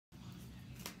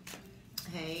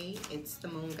Hey, it's the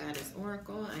Moon Goddess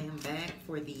Oracle. I am back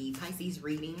for the Pisces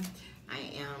reading. I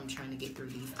am trying to get through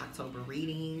these October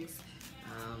readings,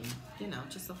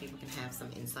 just so people can have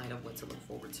some insight of what to look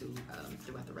forward to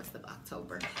throughout the rest of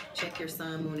October. Check your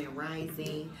sun, moon, and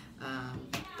rising.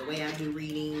 The way I do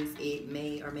readings, it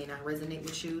may or may not resonate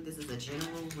with you. This is a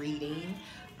general reading,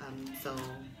 so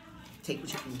take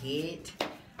what you can get.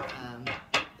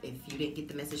 If you didn't get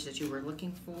the message that you were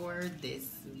looking for,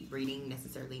 this reading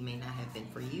necessarily may not have been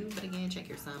for you. But again, check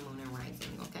your sun, moon, and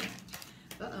rising, okay?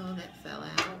 Uh-oh, that fell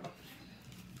out.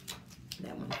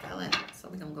 That one fell out. So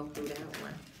we're going to go through that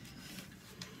one.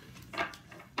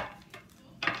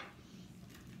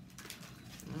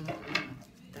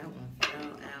 That one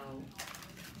fell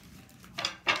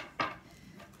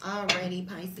out. Alrighty,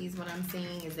 Pisces, what I'm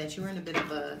seeing is that you're in a bit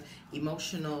of a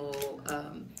emotional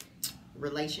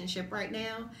relationship right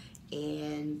now,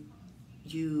 and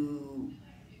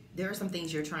there are some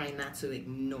things you're trying not to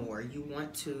ignore. You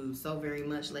want to so very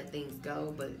much let things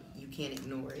go, but you can't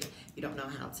ignore it. You don't know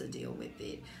how to deal with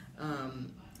it.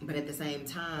 But at the same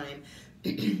time,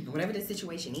 whatever the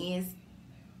situation is,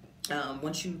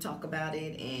 once you talk about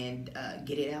it and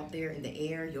get it out there in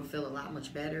the air, you'll feel a lot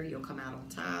much better. You'll come out on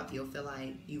top. You'll feel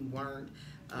like you weren't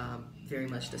very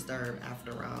much disturbed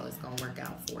after all. It's going to work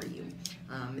out for you.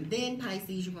 And then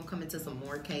Pisces, you're going to come into some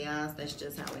more chaos. That's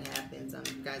just how it happens.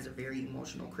 You guys are very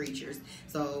emotional creatures.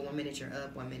 So 1 minute you're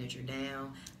up, 1 minute you're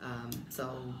down.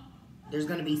 So there's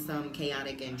going to be some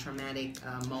chaotic and traumatic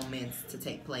moments to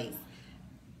take place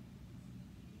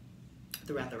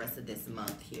throughout the rest of this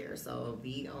month here. So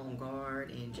be on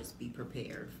guard and just be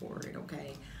prepared for it,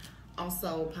 okay?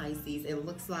 Also, Pisces, it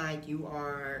looks like you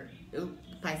are,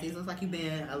 Pisces, looks like you've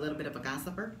been a little bit of a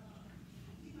gossiper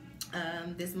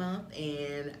this month.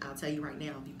 And I'll tell you right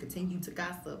now, if you continue to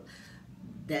gossip,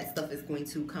 that stuff is going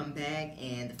to come back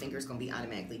and the finger is going to be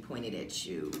automatically pointed at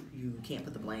you. You can't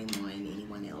put the blame on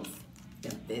anyone else.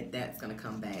 That's going to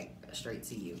come back straight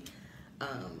to you.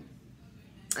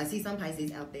 I see some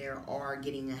Pisces out there are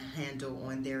getting a handle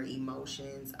on their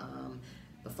emotions.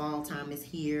 The fall time is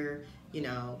here. You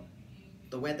know,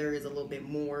 the weather is a little bit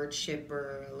more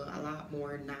chipper, a lot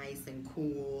more nice and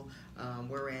cool.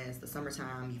 Whereas the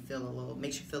summertime,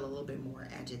 makes you feel a little bit more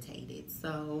agitated.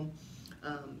 So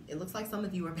it looks like some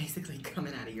of you are basically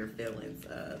coming out of your feelings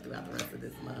throughout the rest of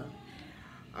this month.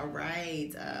 All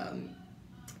right.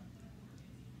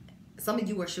 Some of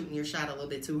you are shooting your shot a little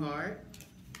bit too hard.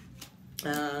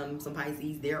 Some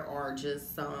Pisces, there are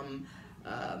just some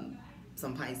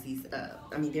Pisces,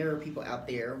 there are people out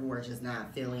there who are just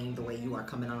not feeling the way you are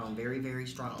coming on very, very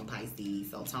strong, Pisces.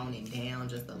 So tone it down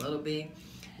just a little bit,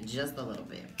 just a little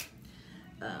bit.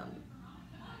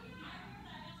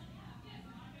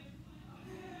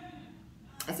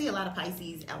 I see a lot of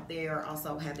Pisces out there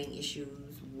also having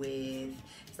issues with,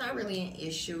 it's not really an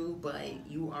issue, but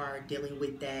you are dealing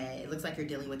with that. It looks like you're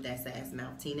dealing with that sass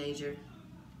mouth teenager.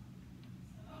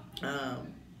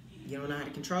 You don't know how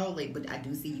to control it, but I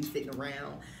do see you sitting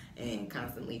around and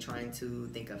constantly trying to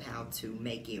think of how to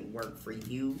make it work for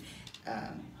you,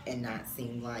 and not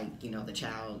seem like, the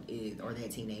child is, or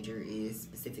that teenager is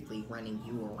specifically running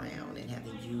you around and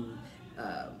having you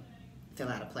feel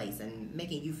out of place and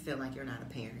making you feel like you're not a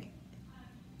parent.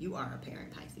 You are a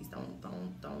parent, Pisces.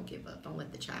 Don't give up. Don't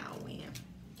let the child win.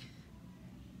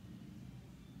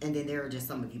 And then there are just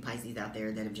some of you Pisces out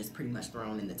there that have just pretty much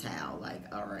thrown in the towel.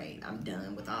 Like, all right, I'm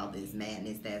done with all this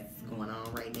madness that's going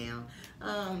on right now.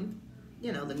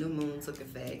 The new moon took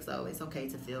effect, so it's okay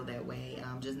to feel that way.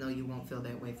 Just know you won't feel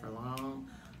that way for long.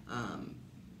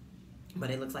 But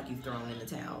it looks like you've thrown in the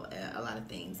towel at a lot of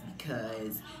things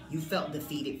because you felt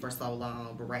defeated for so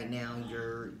long. But right now,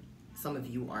 some of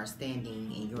you are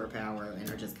standing in your power and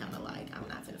are just kind of like, I'm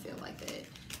not going to feel like that.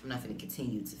 I'm not going to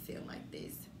continue to feel like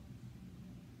this.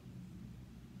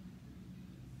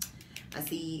 I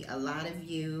see a lot of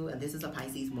you, this is a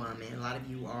Pisces woman, a lot of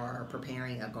you are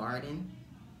preparing a garden.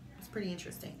 It's pretty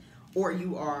interesting. Or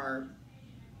you are,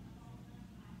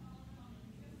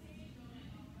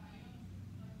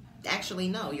 actually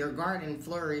no, your garden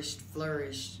flourished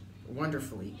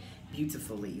wonderfully,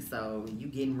 beautifully. So you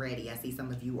getting ready. I see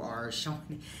some of you are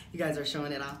you guys are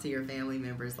showing it off to your family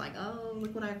members like, oh,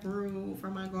 look what I grew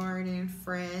from my garden,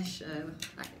 fresh.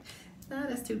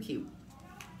 That's too cute.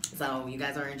 So you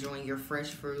guys are enjoying your fresh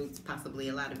fruits, possibly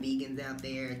a lot of vegans out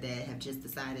there that have just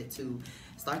decided to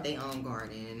start their own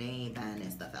garden and they ain't buying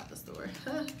that stuff out the store.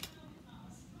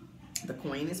 The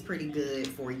coin is pretty good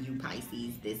for you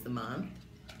Pisces this month.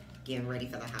 Getting ready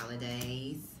for the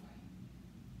holidays.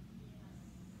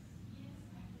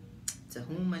 To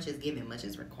whom much is given, much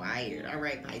is required. All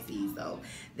right, Pisces. So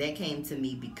that came to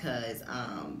me because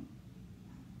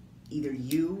either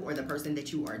you or the person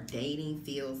that you are dating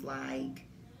feels like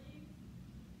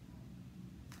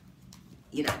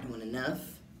you're not doing enough,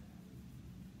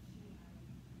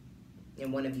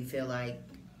 and one of you feel like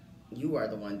you are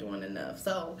the one doing enough.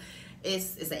 So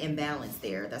it's an imbalance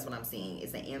there. That's what I'm seeing.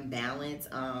 It's an imbalance.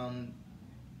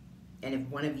 And if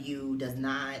one of you does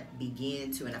not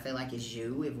begin to, and I feel like it's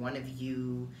you, if one of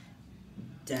you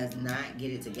does not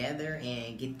get it together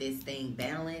and get this thing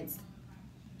balanced,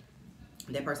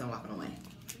 that person walking away,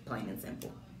 plain and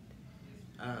simple.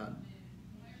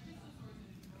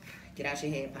 Get out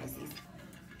your head, Pisces.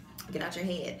 Get out your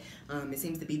head. It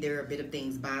seems to be there are a bit of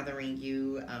things bothering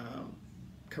you,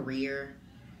 career,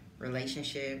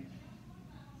 relationship,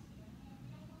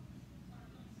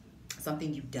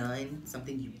 something you've done,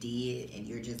 something you did, and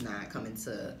you're just not coming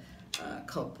to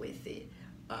cope with it.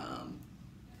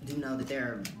 Do know that there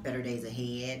are better days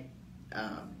ahead.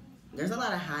 There's a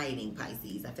lot of hiding,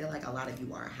 Pisces. I feel like a lot of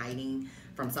you are hiding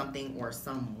from something or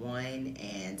someone,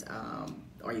 and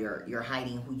or you're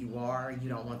hiding who you are. You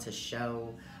don't want to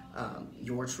show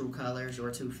your true colors,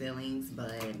 your true feelings,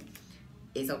 but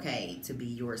it's okay to be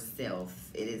yourself.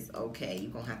 It is okay.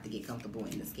 You're going to have to get comfortable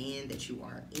in the skin that you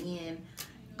are in.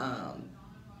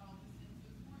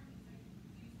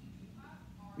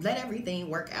 Let everything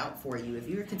work out for you. If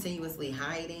you're continuously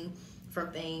hiding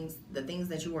from things, the things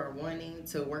that you are wanting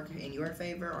to work in your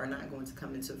favor are not going to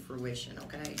come into fruition,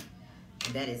 okay?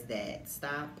 That is that.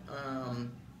 Stop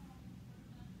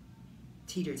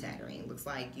teeter-tattering. Looks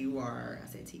like you are, I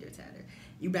said teeter-tatter,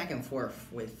 you back and forth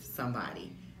with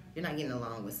somebody. You're not getting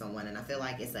along with someone, and I feel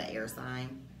like it's an air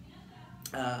sign.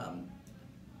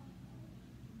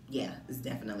 Yeah, it's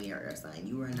definitely an air sign.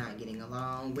 You are not getting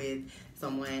along with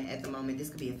someone at the moment. This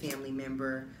could be a family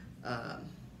member,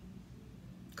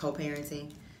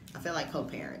 co-parenting. I feel like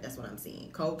co-parent, that's what I'm seeing.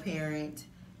 Co-parent,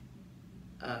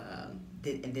 and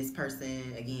this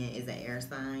person, again, is an air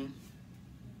sign.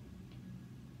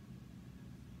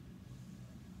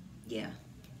 Yeah,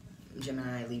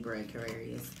 Gemini, Libra,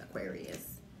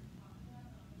 Aquarius.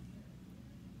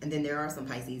 And then there are some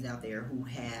Pisces out there who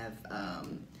have,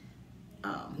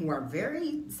 who are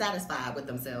very satisfied with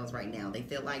themselves right now. They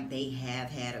feel like they have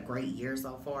had a great year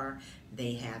so far.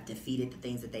 They have defeated the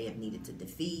things that they have needed to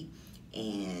defeat.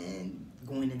 And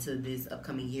going into this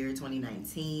upcoming year,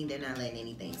 2019, they're not letting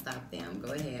anything stop them.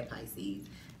 Go ahead, Pisces.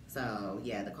 So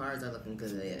yeah, the cards are looking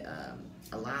good.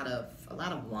 A lot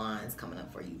of wands coming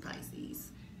up for you,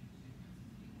 Pisces,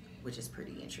 which is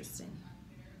pretty interesting.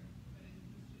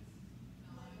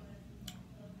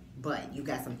 But you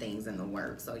got some things in the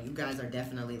works, so you guys are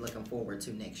definitely looking forward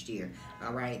to next year.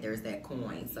 All right, there's that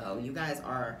coin. So you guys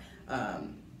are,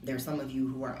 there's some of you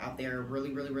who are out there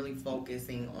really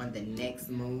focusing on the next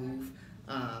move.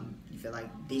 You feel like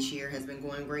this year has been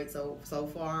going great so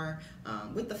far,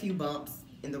 with a few bumps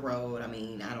in the road. I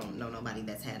mean, I don't know nobody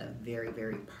that's had a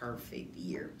very perfect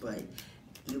year, but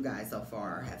you guys so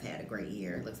far have had a great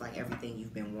year. It looks like everything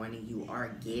you've been wanting, you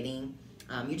are getting.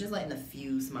 You're just letting a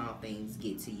few small things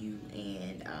get to you,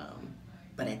 and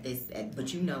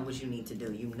but you know what you need to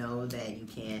do. You know that you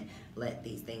can't let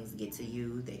these things get to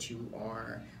you. That you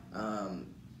are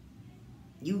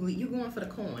you going for the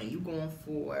coin. You going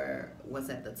for what's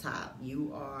at the top.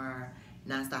 You are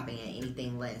not stopping at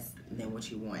anything less than what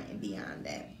you want and beyond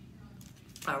that.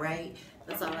 All right,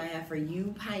 that's all I have for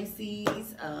you,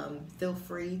 Pisces. Feel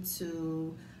free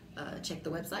to check the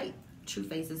website,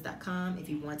 truefaces.com. If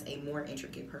you want a more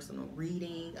intricate personal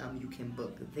reading, you can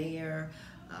book there.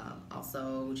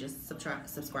 Also, just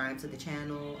subscribe to the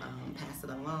channel, pass it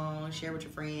along, share with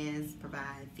your friends,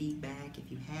 provide feedback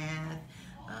if you have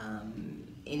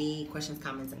any questions,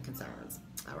 comments, and concerns.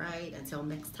 All right, until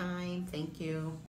next time, thank you.